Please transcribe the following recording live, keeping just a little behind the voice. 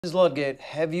Ms. Ludgate,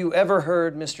 have you ever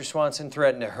heard Mr. Swanson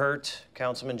threaten to hurt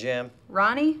Councilman Jam?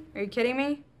 Ronnie? Are you kidding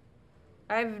me?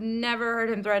 I've never heard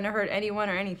him threaten to hurt anyone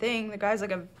or anything. The guy's like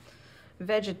a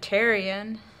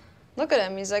vegetarian. Look at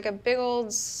him. He's like a big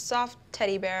old soft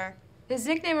teddy bear. His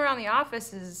nickname around the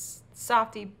office is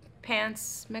Softy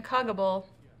Pants McHuggable.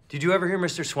 Did you ever hear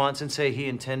Mr. Swanson say he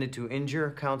intended to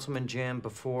injure Councilman Jam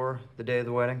before the day of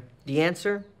the wedding? The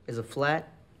answer is a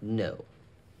flat no.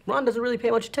 Ron doesn't really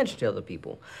pay much attention to other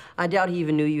people. I doubt he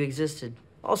even knew you existed.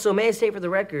 Also, may I say for the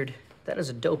record, that is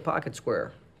a dope pocket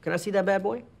square. Can I see that bad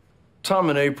boy? Tom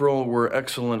and April were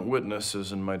excellent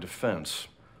witnesses in my defense.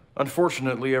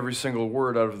 Unfortunately, every single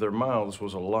word out of their mouths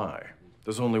was a lie.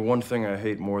 There's only one thing I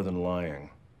hate more than lying: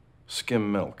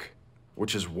 skim milk,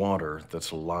 which is water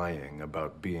that's lying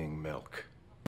about being milk.